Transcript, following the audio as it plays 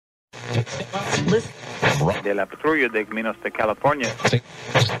De la patrulla de Caminos de California.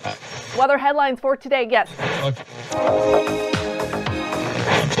 Weather headlines for today, yes.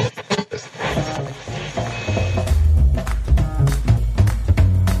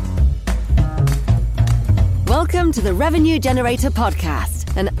 Welcome to the Revenue Generator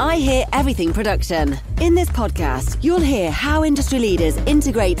Podcast, an I Hear Everything production. In this podcast, you'll hear how industry leaders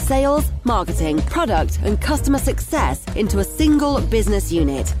integrate sales, marketing, product, and customer success into a single business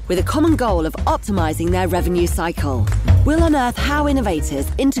unit with a common goal of optimizing their revenue cycle. We'll unearth how innovators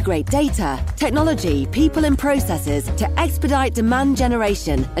integrate data, technology, people, and processes to expedite demand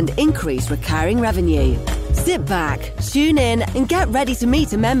generation and increase recurring revenue. Sit back, tune in, and get ready to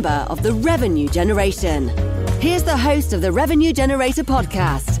meet a member of the revenue generation. Here's the host of the Revenue Generator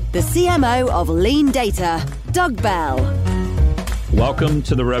Podcast, the CMO of Lean Data, Doug Bell. Welcome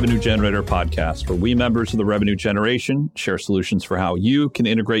to the Revenue Generator Podcast, where we members of the revenue generation share solutions for how you can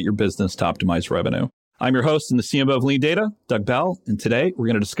integrate your business to optimize revenue. I'm your host and the CMO of Lean Data, Doug Bell, and today we're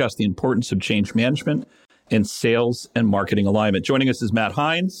going to discuss the importance of change management in sales and marketing alignment. Joining us is Matt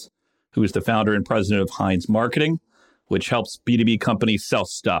Heinz, who is the founder and president of Heinz Marketing, which helps B2B companies sell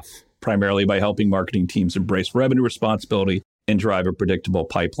stuff, primarily by helping marketing teams embrace revenue responsibility and drive a predictable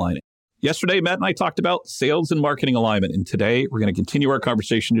pipeline. Yesterday, Matt and I talked about sales and marketing alignment, and today we're going to continue our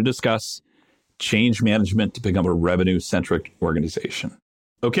conversation to discuss change management to become a revenue-centric organization.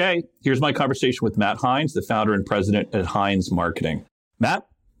 Okay, here's my conversation with Matt Heinz, the founder and president at Heinz Marketing. Matt,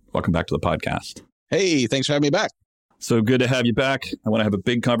 welcome back to the podcast. Hey, thanks for having me back. So good to have you back. I want to have a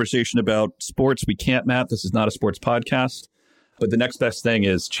big conversation about sports. We can't, Matt. This is not a sports podcast. But the next best thing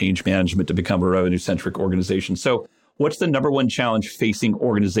is change management to become a revenue-centric organization. So what's the number one challenge facing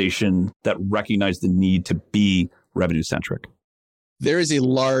organization that recognize the need to be revenue-centric? There is a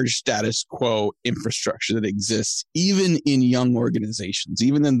large status quo infrastructure that exists even in young organizations,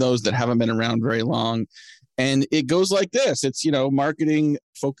 even in those that haven't been around very long. And it goes like this. It's, marketing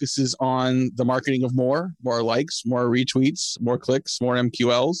focuses on the marketing of more likes, more retweets, more clicks, more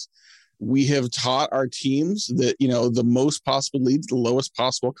MQLs. We have taught our teams that, the most possible leads, the lowest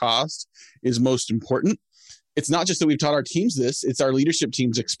possible cost is most important. It's not just that we've taught our teams this, it's our leadership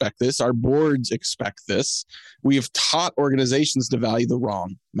teams expect this, our boards expect this. We have taught organizations to value the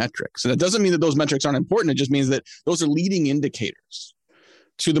wrong metrics. And it doesn't mean that those metrics aren't important. It just means that those are leading indicators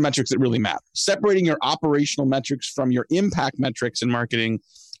to the metrics that really matter. Separating your operational metrics from your impact metrics in marketing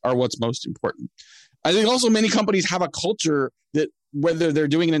are what's most important. I think also many companies have a culture that, whether they're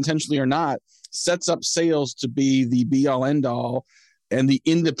doing it intentionally or not, sets up sales to be the be-all, end-all and the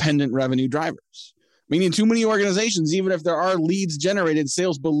independent revenue drivers. Meaning too many organizations, even if there are leads generated,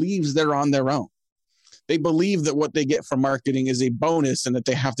 sales believes they're on their own. They believe that what they get from marketing is a bonus and that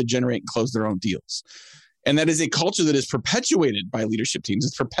they have to generate and close their own deals. And that is a culture that is perpetuated by leadership teams.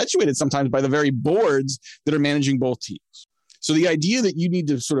 It's perpetuated sometimes by the very boards that are managing both teams. So the idea that you need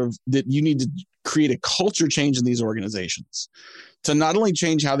to create a culture change in these organizations to not only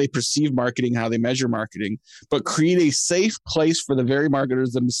change how they perceive marketing, how they measure marketing, but create a safe place for the very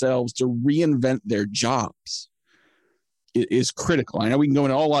marketers themselves to reinvent their jobs. It is critical. I know we can go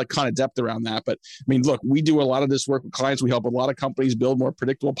into a lot of depth around that, but look, we do a lot of this work with clients. We help a lot of companies build more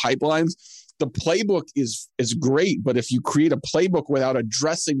predictable pipelines. The playbook is great, but if you create a playbook without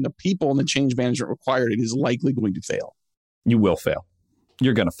addressing the people and the change management required, it is likely going to fail. You will fail.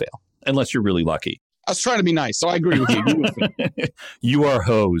 You're going to fail, unless you're really lucky. I was trying to be nice, so I agree with you. You will fail. You are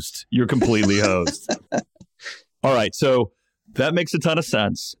hosed. You're completely hosed. All right, so that makes a ton of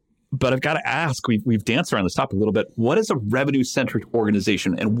sense. But I've got to ask, we've danced around this topic a little bit. What is a revenue-centric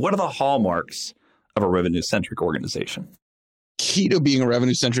organization, and what are the hallmarks of a revenue-centric organization? Key to being a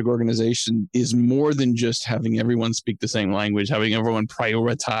revenue-centric organization is more than just having everyone speak the same language, having everyone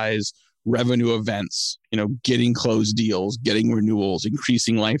prioritize revenue events, getting closed deals, getting renewals,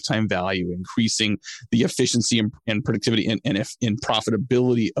 increasing lifetime value, increasing the efficiency and productivity and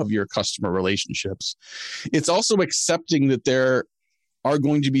profitability of your customer relationships. It's also accepting that there are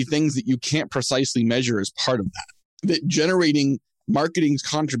going to be things that you can't precisely measure as part of that generating marketing's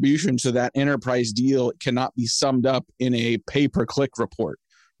contribution to that enterprise deal cannot be summed up in a pay-per-click report,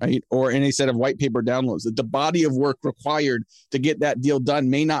 right? Or in a set of white paper downloads. That the body of work required to get that deal done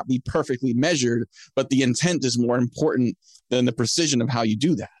may not be perfectly measured, but the intent is more important than the precision of how you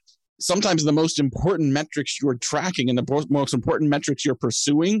do that. Sometimes the most important metrics you're tracking and the most important metrics you're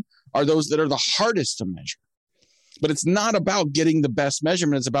pursuing are those that are the hardest to measure. But it's not about getting the best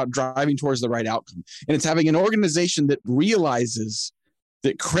measurement. It's about driving towards the right outcome. And it's having an organization that realizes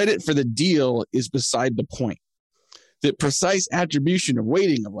that credit for the deal is beside the point. That precise attribution of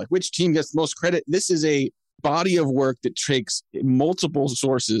weighting of like which team gets the most credit. This is a body of work that takes multiple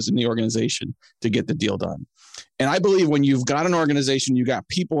sources in the organization to get the deal done. And I believe when you've got an organization, you got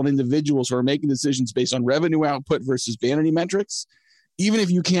people and individuals who are making decisions based on revenue output versus vanity metrics, even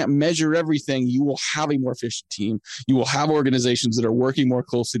if you can't measure everything, you will have a more efficient team. You will have organizations that are working more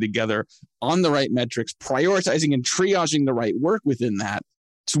closely together on the right metrics, prioritizing and triaging the right work within that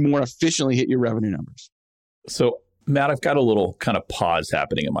to more efficiently hit your revenue numbers. So, Matt, I've got a little kind of pause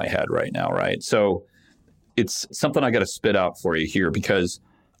happening in my head right now, right? So it's something I got to spit out for you here because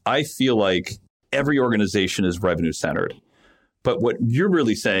I feel like every organization is revenue-centered. But what you're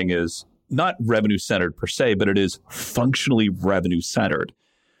really saying is not revenue-centered per se, but it is functionally revenue-centered.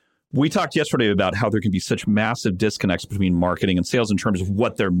 We talked yesterday about how there can be such massive disconnects between marketing and sales in terms of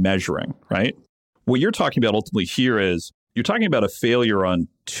what they're measuring, right? What you're talking about ultimately here is you're talking about a failure on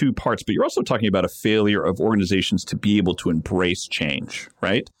two parts, but you're also talking about a failure of organizations to be able to embrace change,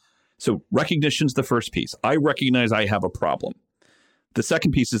 right? So recognition's the first piece. I recognize I have a problem. The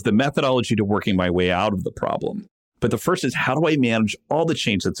second piece is the methodology to working my way out of the problem. But the first is, how do I manage all the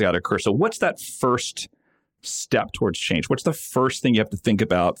change that's got to occur? So what's that first step towards change? What's the first thing you have to think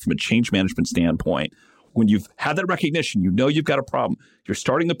about from a change management standpoint? When you've had that recognition, you know you've got a problem. You're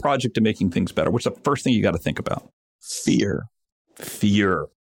starting the project to making things better. What's the first thing you got to think about? Fear.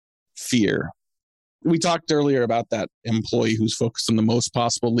 We talked earlier about that employee who's focused on the most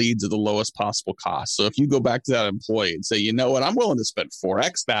possible leads at the lowest possible cost. So if you go back to that employee and say, you know what, I'm willing to spend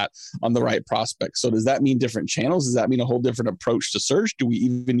 4x that on the right prospect. So does that mean different channels? Does that mean a whole different approach to search? Do we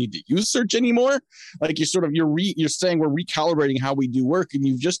even need to use search anymore? Like you're saying we're recalibrating how we do work, and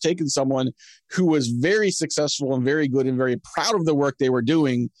you've just taken someone who was very successful and very good and very proud of the work they were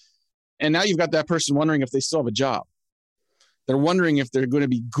doing. And now you've got that person wondering if they still have a job. They're wondering if they're going to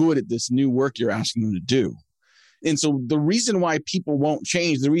be good at this new work you're asking them to do. And so the reason why people won't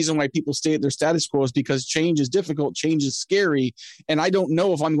change, the reason why people stay at their status quo is because change is difficult, change is scary, and I don't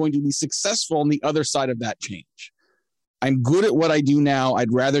know if I'm going to be successful on the other side of that change. I'm good at what I do now.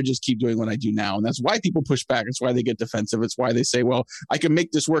 I'd rather just keep doing what I do now. And that's why people push back. It's why they get defensive. It's why they say, well, I can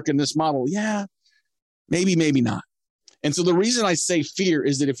make this work in this model. Yeah, maybe not. And so the reason I say fear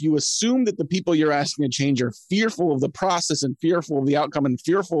is that if you assume that the people you're asking to change are fearful of the process and fearful of the outcome and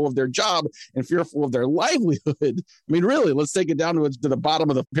fearful of their job and fearful of their livelihood, I mean, really, let's take it down to the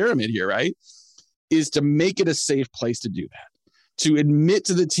bottom of the pyramid here, right? Is to make it a safe place to do that. To admit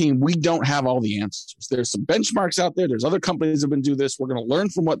to the team, we don't have all the answers. There's some benchmarks out there. There's other companies that have been doing this. We're going to learn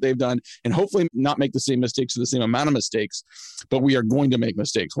from what they've done and hopefully not make the same mistakes or the same amount of mistakes, but we are going to make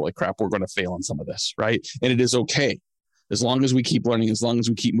mistakes. Holy crap, we're going to fail on some of this, right? And it is okay. As long as we keep learning, as long as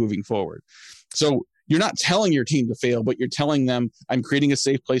we keep moving forward. So you're not telling your team to fail, but you're telling them, I'm creating a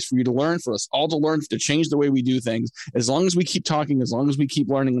safe place for you to learn, for us all to learn, to change the way we do things, as long as we keep talking, as long as we keep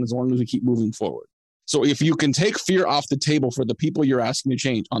learning, and as long as we keep moving forward. So if you can take fear off the table for the people you're asking to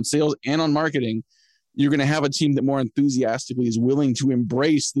change on sales and on marketing, you're going to have a team that more enthusiastically is willing to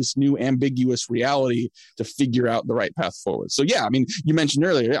embrace this new ambiguous reality to figure out the right path forward. So yeah, I mean, you mentioned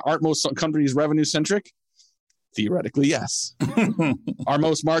earlier, aren't most companies revenue-centric? Theoretically, yes. Are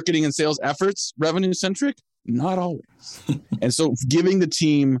most marketing and sales efforts revenue-centric? Not always. And so giving the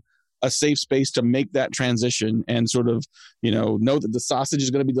team a safe space to make that transition and sort of, know that the sausage is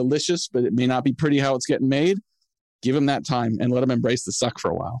going to be delicious, but it may not be pretty how it's getting made. Give them that time and let them embrace the suck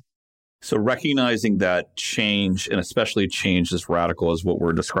for a while. So recognizing that change, and especially change as radical as what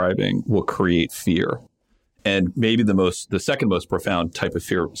we're describing, will create fear. And maybe the second most profound type of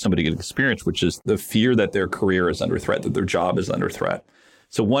fear somebody can experience, which is the fear that their career is under threat, that their job is under threat.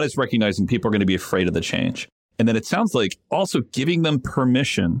 So one is recognizing people are going to be afraid of the change. And then it sounds like also giving them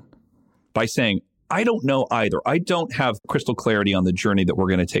permission by saying, I don't know either. I don't have crystal clarity on the journey that we're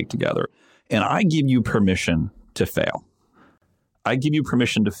going to take together. And I give you permission to fail. I give you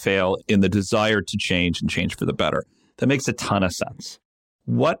permission to fail in the desire to change and change for the better. That makes a ton of sense.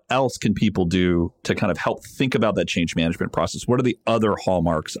 What else can people do to kind of help think about that change management process? What are the other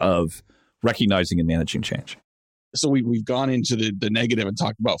hallmarks of recognizing and managing change? So we've gone into the negative and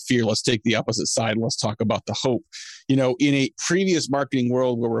talked about fear. Let's take the opposite side. Let's talk about the hope. In a previous marketing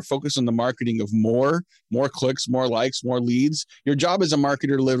world where we're focused on the marketing of more clicks, more likes, more leads, your job as a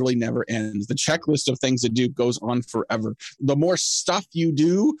marketer literally never ends. The checklist of things to do goes on forever. The more stuff you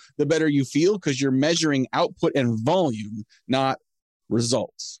do, the better you feel because you're measuring output and volume, not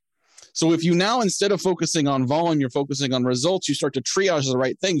results. So if you now, instead of focusing on volume, you're focusing on results, you start to triage the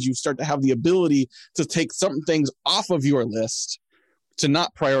right things. You start to have the ability to take some things off of your list to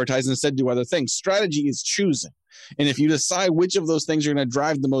not prioritize and instead do other things. Strategy is choosing. And if you decide which of those things are going to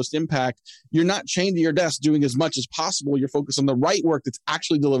drive the most impact, you're not chained to your desk doing as much as possible. You're focused on the right work that's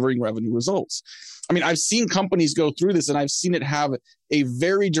actually delivering revenue results. I mean, I've seen companies go through this, and I've seen it have a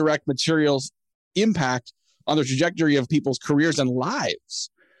very direct materials impact on the trajectory of people's careers and lives.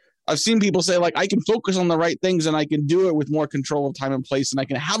 I've seen people say, like, I can focus on the right things and I can do it with more control of time and place, and I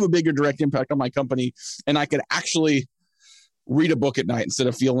can have a bigger direct impact on my company, and I can actually read a book at night instead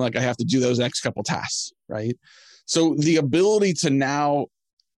of feeling like I have to do those next couple tasks, right? So the ability to now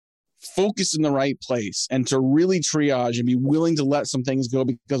focus in the right place and to really triage and be willing to let some things go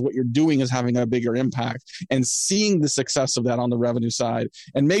because what you're doing is having a bigger impact, and seeing the success of that on the revenue side.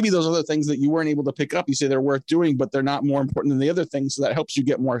 And maybe those other things that you weren't able to pick up, you say they're worth doing, but they're not more important than the other things. So that helps you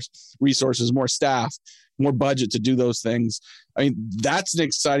get more resources, more staff, more budget to do those things. I mean, that's an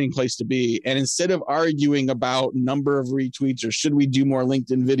exciting place to be. And instead of arguing about number of retweets or should we do more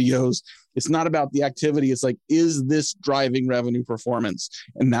LinkedIn videos, it's not about the activity. It's like, is this driving revenue performance?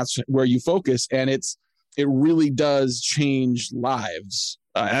 And that's where you focus. And it really does change lives.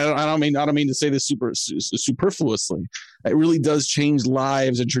 I don't mean to say this superfluously. It really does change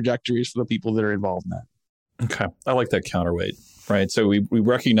lives and trajectories for the people that are involved in that. Okay. I like that counterweight, right? So we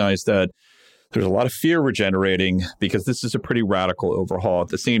recognize that there's a lot of fear we're generating because this is a pretty radical overhaul. At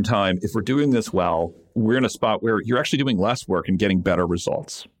the same time, if we're doing this well, we're in a spot where you're actually doing less work and getting better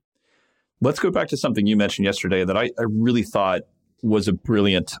results. Let's go back to something you mentioned yesterday that I really thought was a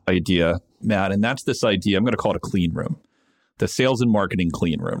brilliant idea, Matt, and that's this idea. I'm going to call it a clean room, the sales and marketing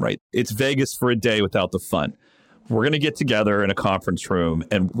clean room, right? It's Vegas for a day without the fun. We're going to get together in a conference room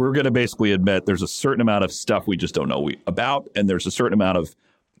and we're going to basically admit there's a certain amount of stuff we just don't know about, and there's a certain amount of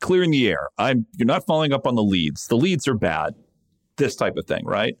clearing the air. You're not following up on the leads. The leads are bad, this type of thing,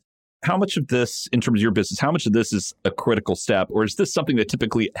 right? How much of this, in terms of your business, how much of this is a critical step? Or is this something that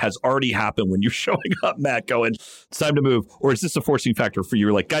typically has already happened when you're showing up, Matt, going, it's time to move? Or is this a forcing factor for you?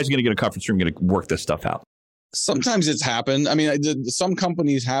 You're like, guys, you're going to get a conference room, you're going to work this stuff out. Sometimes it's happened. I mean, some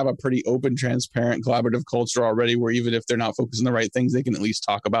companies have a pretty open, transparent, collaborative culture already where even if they're not focused on the right things, they can at least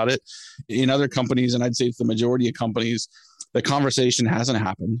talk about it. In other companies, and I'd say it's the majority of companies, the conversation hasn't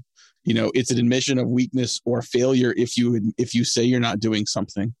happened. You know, it's an admission of weakness or failure if you say you're not doing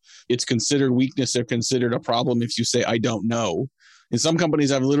something. It's considered weakness or considered a problem if you say, I don't know. In some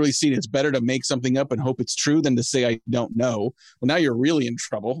companies, I've literally seen it's better to make something up and hope it's true than to say, I don't know. Well, now you're really in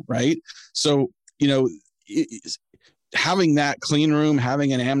trouble, right? So, you know, having that clean room,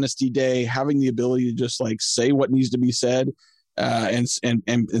 having an amnesty day, having the ability to just like say what needs to be said and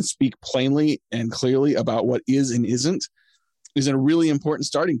speak plainly and clearly about what is and isn't is a really important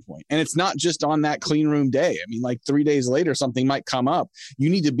starting point. And it's not just on that clean room day. I mean, like 3 days later, something might come up. It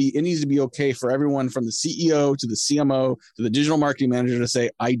needs to be okay for everyone from the CEO to the CMO to the digital marketing manager to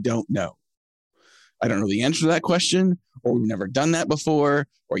say, I don't know. I don't know the answer to that question, or we've never done that before,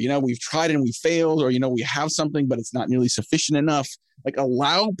 or, you know, we've tried and we failed, or, you know, we have something, but it's not nearly sufficient enough. Like,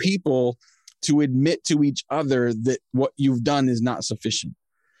 allow people to admit to each other that what you've done is not sufficient.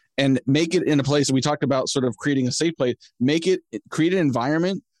 And make it in a place that we talked about, sort of creating a safe place, create an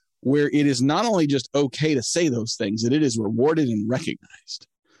environment where it is not only just okay to say those things, that it is rewarded and recognized.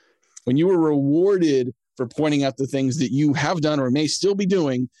 When you are rewarded for pointing out the things that you have done or may still be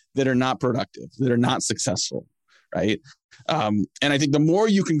doing that are not productive, that are not successful, right? And I think the more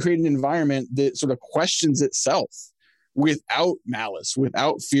you can create an environment that sort of questions itself without malice,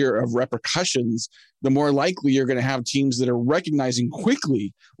 without fear of repercussions, the more likely you're going to have teams that are recognizing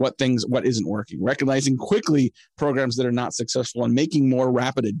quickly what isn't working, recognizing quickly programs that are not successful, and making more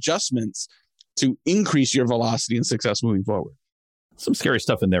rapid adjustments to increase your velocity and success moving forward. Some scary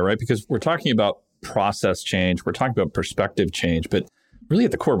stuff in there, right? Because we're talking about process change, we're talking about perspective change, but really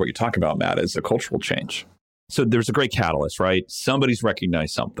at the core of what you're talking about, Matt, is a cultural change. So there's a great catalyst, right? Somebody's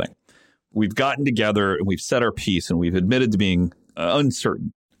recognized something. We've gotten together and we've set our piece and we've admitted to being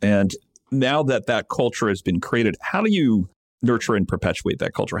uncertain. And now that culture has been created, how do you nurture and perpetuate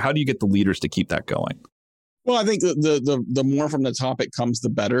that culture? How do you get the leaders to keep that going? Well, I think the more from the top it comes, the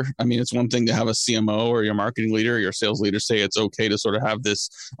better. I mean, it's one thing to have a CMO or your marketing leader or your sales leader say it's okay to sort of have this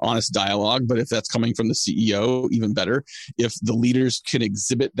honest dialogue. But if that's coming from the CEO, even better. If the leaders can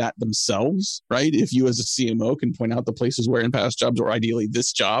exhibit that themselves, right? If you as a CMO can point out the places where in past jobs, or ideally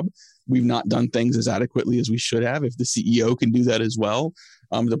this job, we've not done things as adequately as we should have. If the CEO can do that as well,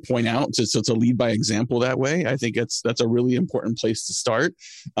 to point out, to lead by example that way, I think that's a really important place to start.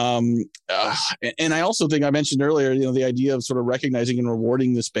 And I also think I mentioned earlier, you know, the idea of sort of recognizing and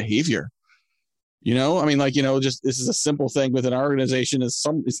rewarding this behavior. I mean, just this is a simple thing within our organization.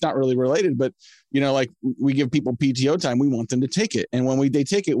 It's not really related, but we give people PTO time. We want them to take it. And when they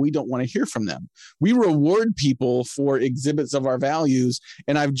take it, we don't want to hear from them. We reward people for exhibits of our values.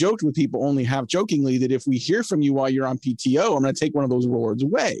 And I've joked with people only half jokingly that if we hear from you while you're on PTO, I'm going to take one of those rewards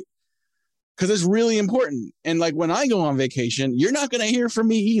away because it's really important. And when I go on vacation, you're not going to hear from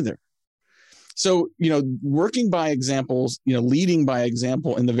me either. So, working by examples, leading by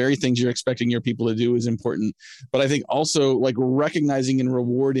example, and the very things you're expecting your people to do is important. But I think also recognizing and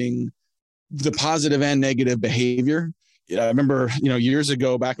rewarding the positive and negative behavior. I remember, years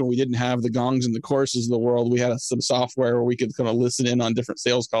ago, back when we didn't have the gongs and the courses of the world, we had some software where we could kind of listen in on different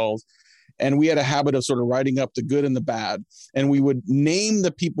sales calls. And we had a habit of sort of writing up the good and the bad. And we would name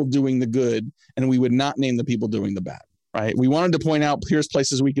the people doing the good, and we would not name the people doing the bad. Right. We wanted to point out here's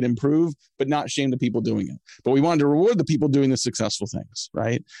places we could improve, but not shame the people doing it. But we wanted to reward the people doing the successful things.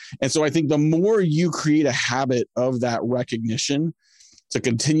 Right. And so I think the more you create a habit of that recognition to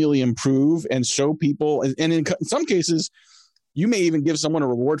continually improve and show people, and in some cases, you may even give someone a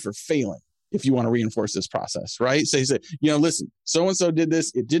reward for failing if you want to reinforce this process. Right. So you say, listen, so-and-so did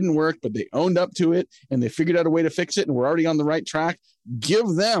this. It didn't work, but they owned up to it and they figured out a way to fix it. And we're already on the right track. Give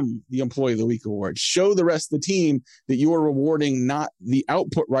them the Employee of the Week award. Show the rest of the team that you are rewarding not the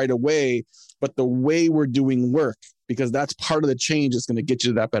output right away, but the way we're doing work, because that's part of the change that's going to get you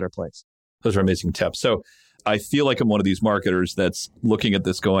to that better place. Those are amazing tips. So I feel like I'm one of these marketers that's looking at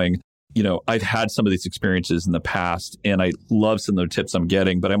this going, I've had some of these experiences in the past and I love some of the tips I'm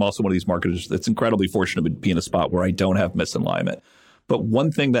getting, but I'm also one of these marketers that's incredibly fortunate to be in a spot where I don't have misalignment. But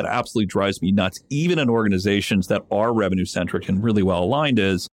one thing that absolutely drives me nuts, even in organizations that are revenue-centric and really well aligned,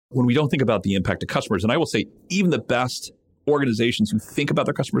 is when we don't think about the impact to customers. And I will say, even the best organizations who think about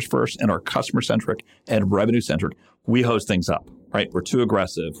their customers first and are customer-centric and revenue-centric, we hose things up, right? We're too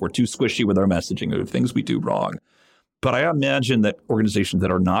aggressive. We're too squishy with our messaging. There are things we do wrong. But I imagine that organizations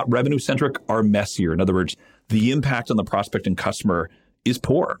that are not revenue-centric are messier. In other words, the impact on the prospect and customer is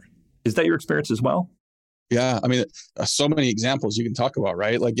poor. Is that your experience as well? Yeah. I mean, so many examples you can talk about,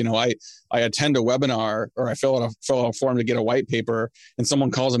 right? I attend a webinar or I fill out a form to get a white paper and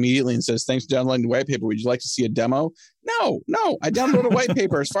someone calls immediately and says, thanks for downloading the white paper. Would you like to see a demo? No, I download a white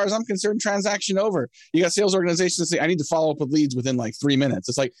paper. As far as I'm concerned, transaction over. You got sales organizations that say, I need to follow up with leads within 3 minutes.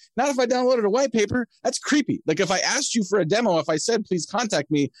 It's not if I downloaded a white paper, that's creepy. If I asked you for a demo, if I said, please contact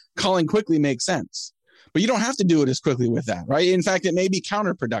me, calling quickly makes sense. But you don't have to do it as quickly with that, right? In fact, it may be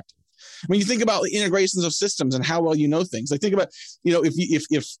counterproductive. When you think about integrations of systems and how well you know things, think about,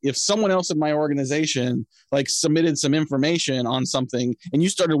 if someone else in my organization submitted some information on something and you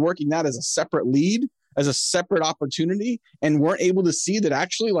started working that as a separate lead, as a separate opportunity, and weren't able to see that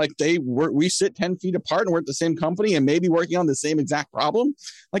actually we sit 10 feet apart and we're at the same company and maybe working on the same exact problem,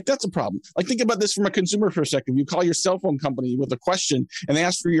 that's a problem. Think about this from a consumer perspective. You call your cell phone company with a question and they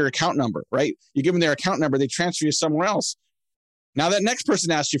ask for your account number, right? You give them their account number, they transfer you somewhere else. Now that next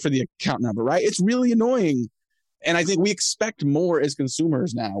person asks you for the account number, right? It's really annoying. And I think we expect more as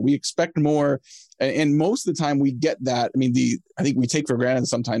consumers now. We expect more. And most of the time we get that. I think we take for granted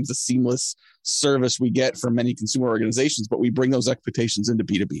sometimes the seamless service we get from many consumer organizations, but we bring those expectations into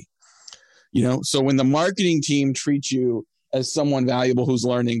B2B. So when the marketing team treats you as someone valuable who's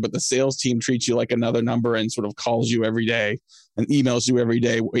learning, but the sales team treats you like another number and sort of calls you every day and emails you every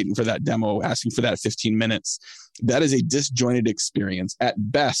day, waiting for that demo, asking for that 15 minutes. That is a disjointed experience. At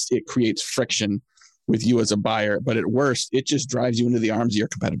best, it creates friction with you as a buyer, but at worst, it just drives you into the arms of your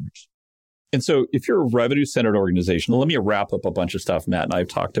competitors. And so if you're a revenue-centered organization, let me wrap up a bunch of stuff Matt and I have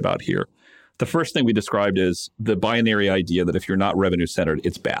talked about here. The first thing we described is the binary idea that if you're not revenue-centered,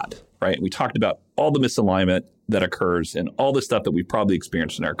 it's bad, right? We talked about all the misalignment that occurs and all the stuff that we've probably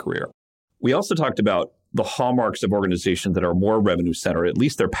experienced in our career. We also talked about the hallmarks of organizations that are more revenue-centered, at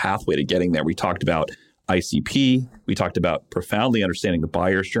least their pathway to getting there. We talked about ICP. We talked about profoundly understanding the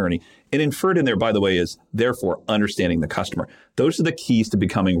buyer's journey. And inferred in there, by the way, is therefore understanding the customer. Those are the keys to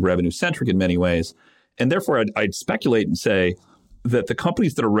becoming revenue-centric in many ways. And therefore, I'd speculate and say that the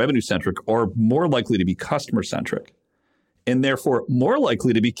companies that are revenue-centric are more likely to be customer-centric and therefore more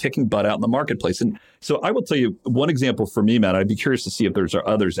likely to be kicking butt out in the marketplace. And so I will tell you one example for me, Matt. I'd be curious to see if there's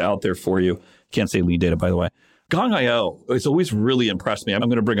others out there for you. Can't say lead data, by the way. Gong.io has always really impressed me. I'm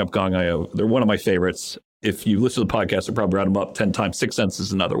going to bring up Gong.io. They're one of my favorites. If you listen to the podcast, I probably read them up 10 times. 6 Sense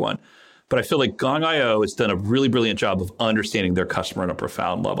is another one. But I feel like Gong.io has done a really brilliant job of understanding their customer on a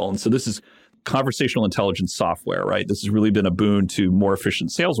profound level. And so this is conversational intelligence software, right? This has really been a boon to more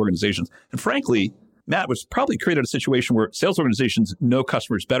efficient sales organizations. And frankly, Matt, was probably created a situation where sales organizations know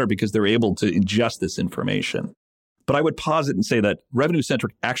customers better because they're able to ingest this information. But I would posit and say that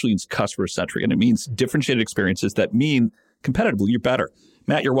revenue-centric actually means customer-centric, and it means differentiated experiences that mean competitively you're better.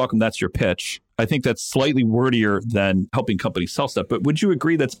 Matt, you're welcome. That's your pitch. I think that's slightly wordier than helping companies sell stuff. But would you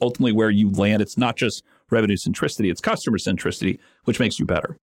agree that's ultimately where you land? It's not just revenue centricity, it's customer centricity, which makes you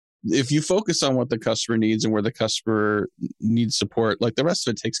better. If you focus on what the customer needs and where the customer needs support, like the rest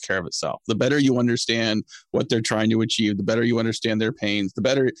of it takes care of itself. The better you understand what they're trying to achieve, the better you understand their pains, the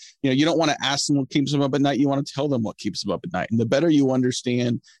better, you don't want to ask them what keeps them up at night. You want to tell them what keeps them up at night. And the better you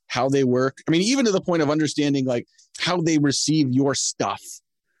understand how they work. I mean, even to the point of understanding like how they receive your stuff.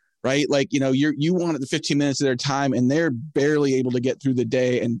 Right? Like, you want the 15 minutes of their time and they're barely able to get through the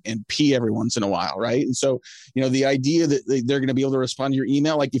day and pee every once in a while. Right. And so, the idea that they're going to be able to respond to your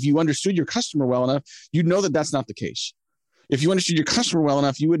email, like if you understood your customer well enough, you'd know that that's not the case. If you understood your customer well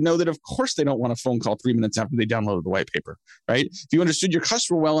enough, you would know that, of course, they don't want a phone call 3 minutes after they downloaded the white paper, right? If you understood your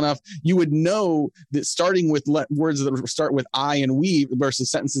customer well enough, you would know that starting with words that start with I and we versus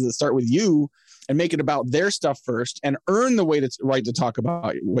sentences that start with you, and make it about their stuff first and earn the right to talk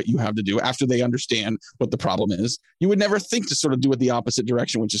about what you have to do after they understand what the problem is. You would never think to sort of do it the opposite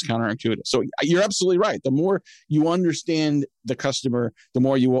direction, which is counterintuitive. So you're absolutely right. The more you understand the customer, the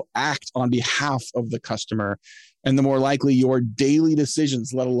more you will act on behalf of the customer, and the more likely your daily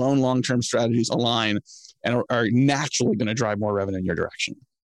decisions, let alone long-term strategies, align and are naturally going to drive more revenue in your direction.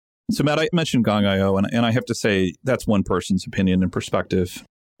 So Matt, I mentioned Gong.io, and I have to say that's one person's opinion and perspective.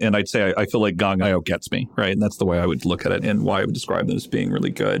 And I'd say I feel like Gong.io gets me, right? And that's the way I would look at it and why I would describe them as being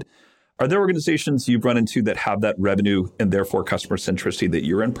really good. Are there organizations you've run into that have that revenue and therefore customer centricity that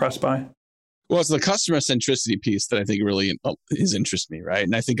you're impressed by? Well, it's the customer centricity piece that I think really is interests me, right?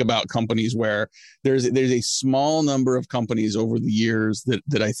 And I think about companies where there's a small number of companies over the years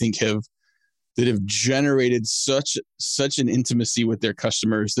that I think have generated such an intimacy with their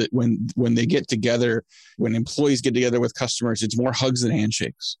customers that when they get together, when employees get together with customers, it's more hugs than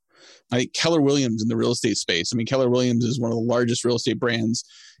handshakes. Keller Williams in the real estate space. I mean, Keller Williams is one of the largest real estate brands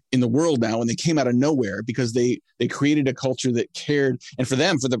in the world now, and they came out of nowhere because they created a culture that cared. And for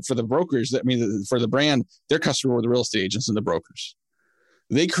them, for the brokers, for the brand, their customer were the real estate agents and the brokers.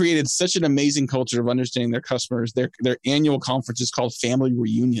 They created such an amazing culture of understanding their customers. Their annual conference is called Family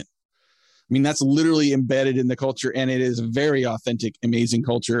Reunion. I mean, that's literally embedded in the culture, and it is a very authentic, amazing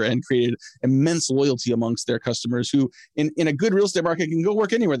culture and created immense loyalty amongst their customers who, in a good real estate market, can go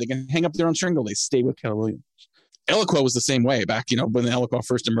work anywhere. They can hang up their own shingle. They stay with Keller Williams. Eloqua was the same way back, when Eloqua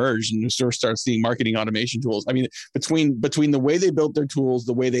first emerged and you sort of started seeing marketing automation tools. I mean, between the way they built their tools,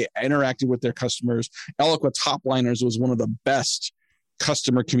 the way they interacted with their customers, Eloqua Topliners was one of the best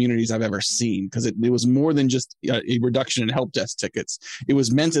customer communities I've ever seen, because it was more than just a reduction in help desk tickets. It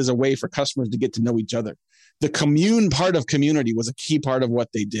was meant as a way for customers to get to know each other. The commune part of community was a key part of what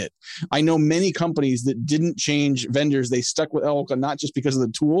they did. I know many companies that didn't change vendors. They stuck with Eloqua, not just because of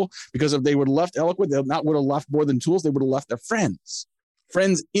the tool, because if they would have left Eloqua, they would have left more than tools. They would have left their friends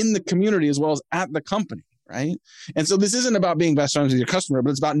in the community as well as at the company. Right. And so this isn't about being best friends with your customer,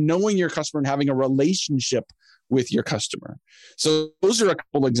 but it's about knowing your customer and having a relationship with your customer. So those are a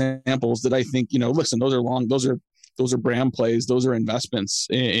couple examples that I think, listen, those are brand plays, those are investments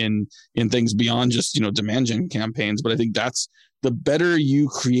in things beyond just, demand gen campaigns. But I think that's the better you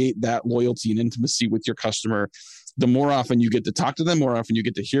create that loyalty and intimacy with your customer, the more often you get to talk to them, more often you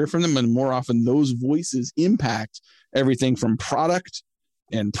get to hear from them, and more often those voices impact everything from product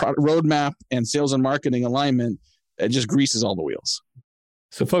and roadmap and sales and marketing alignment. It just greases all the wheels.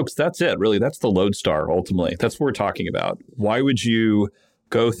 So folks, that's it. Really, that's the lodestar, ultimately. That's what we're talking about. Why would you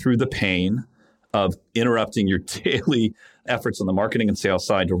go through the pain of interrupting your daily efforts on the marketing and sales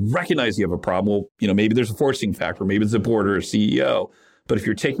side to recognize you have a problem? Well, maybe there's a forcing factor. Maybe it's a board or a CEO. But if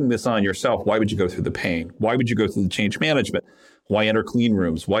you're taking this on yourself, why would you go through the pain? Why would you go through the change management? Why enter clean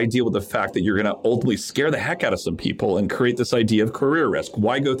rooms? Why deal with the fact that you're going to ultimately scare the heck out of some people and create this idea of career risk?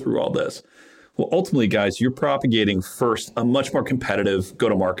 Why go through all this? Well, ultimately, guys, you're propagating first a much more competitive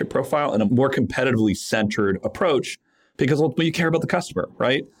go-to-market profile and a more competitively centered approach, because ultimately you care about the customer,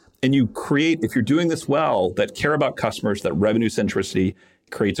 right? And you create, if you're doing this well, that care about customers, that revenue centricity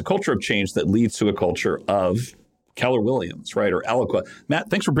creates a culture of change that leads to a culture of Keller Williams, right? Or Eloqua. Matt,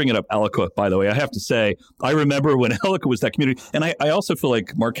 thanks for bringing up Eloqua, by the way. I have to say, I remember when Eloqua was that community. And I also feel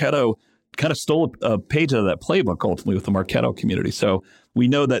like Marketo kind of stole a page out of that playbook ultimately with the Marketo community. So we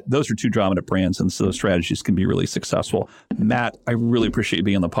know that those are two dominant brands, and so those strategies can be really successful. Matt, I really appreciate you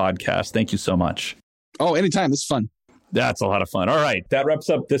being on the podcast. Thank you so much. Oh, anytime. This is fun. That's a lot of fun. All right. That wraps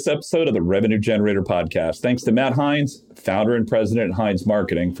up this episode of the Revenue Generator Podcast. Thanks to Matt Heinz, founder and president at Heinz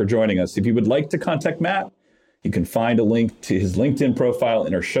Marketing, for joining us. If you would like to contact Matt, You can find a link to his LinkedIn profile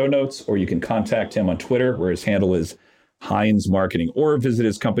in our show notes, or you can contact him on Twitter, where his handle is Heinz Marketing, or visit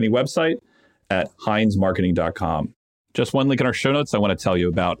his company website at heinzmarketing.com. Just one link in our show notes I want to tell you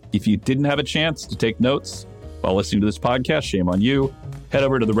about. If you didn't have a chance to take notes while listening to this podcast, shame on you. Head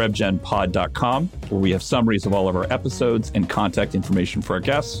over to the RevGenPod.com, where we have summaries of all of our episodes and contact information for our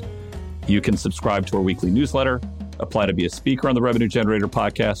guests. You can subscribe to our weekly newsletter, apply to be a speaker on the Revenue Generator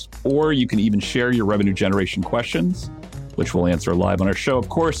podcast, or you can even share your revenue generation questions, which we'll answer live on our show. Of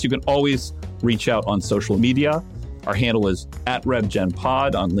course, you can always reach out on social media. Our handle is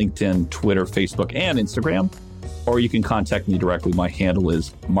 @RevGenPod on LinkedIn, Twitter, Facebook, and Instagram. Or you can contact me directly. My handle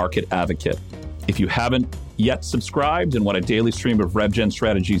is Market Advocate. If you haven't yet subscribed and want a daily stream of RevGen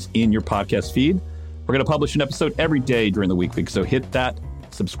strategies in your podcast feed, we're going to publish an episode every day during the week. So hit that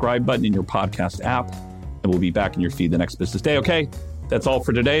subscribe button in your podcast app, and we'll be back in your feed the next business day. Okay, that's all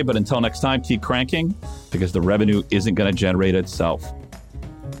for today. But until next time, keep cranking, because the revenue isn't going to generate itself.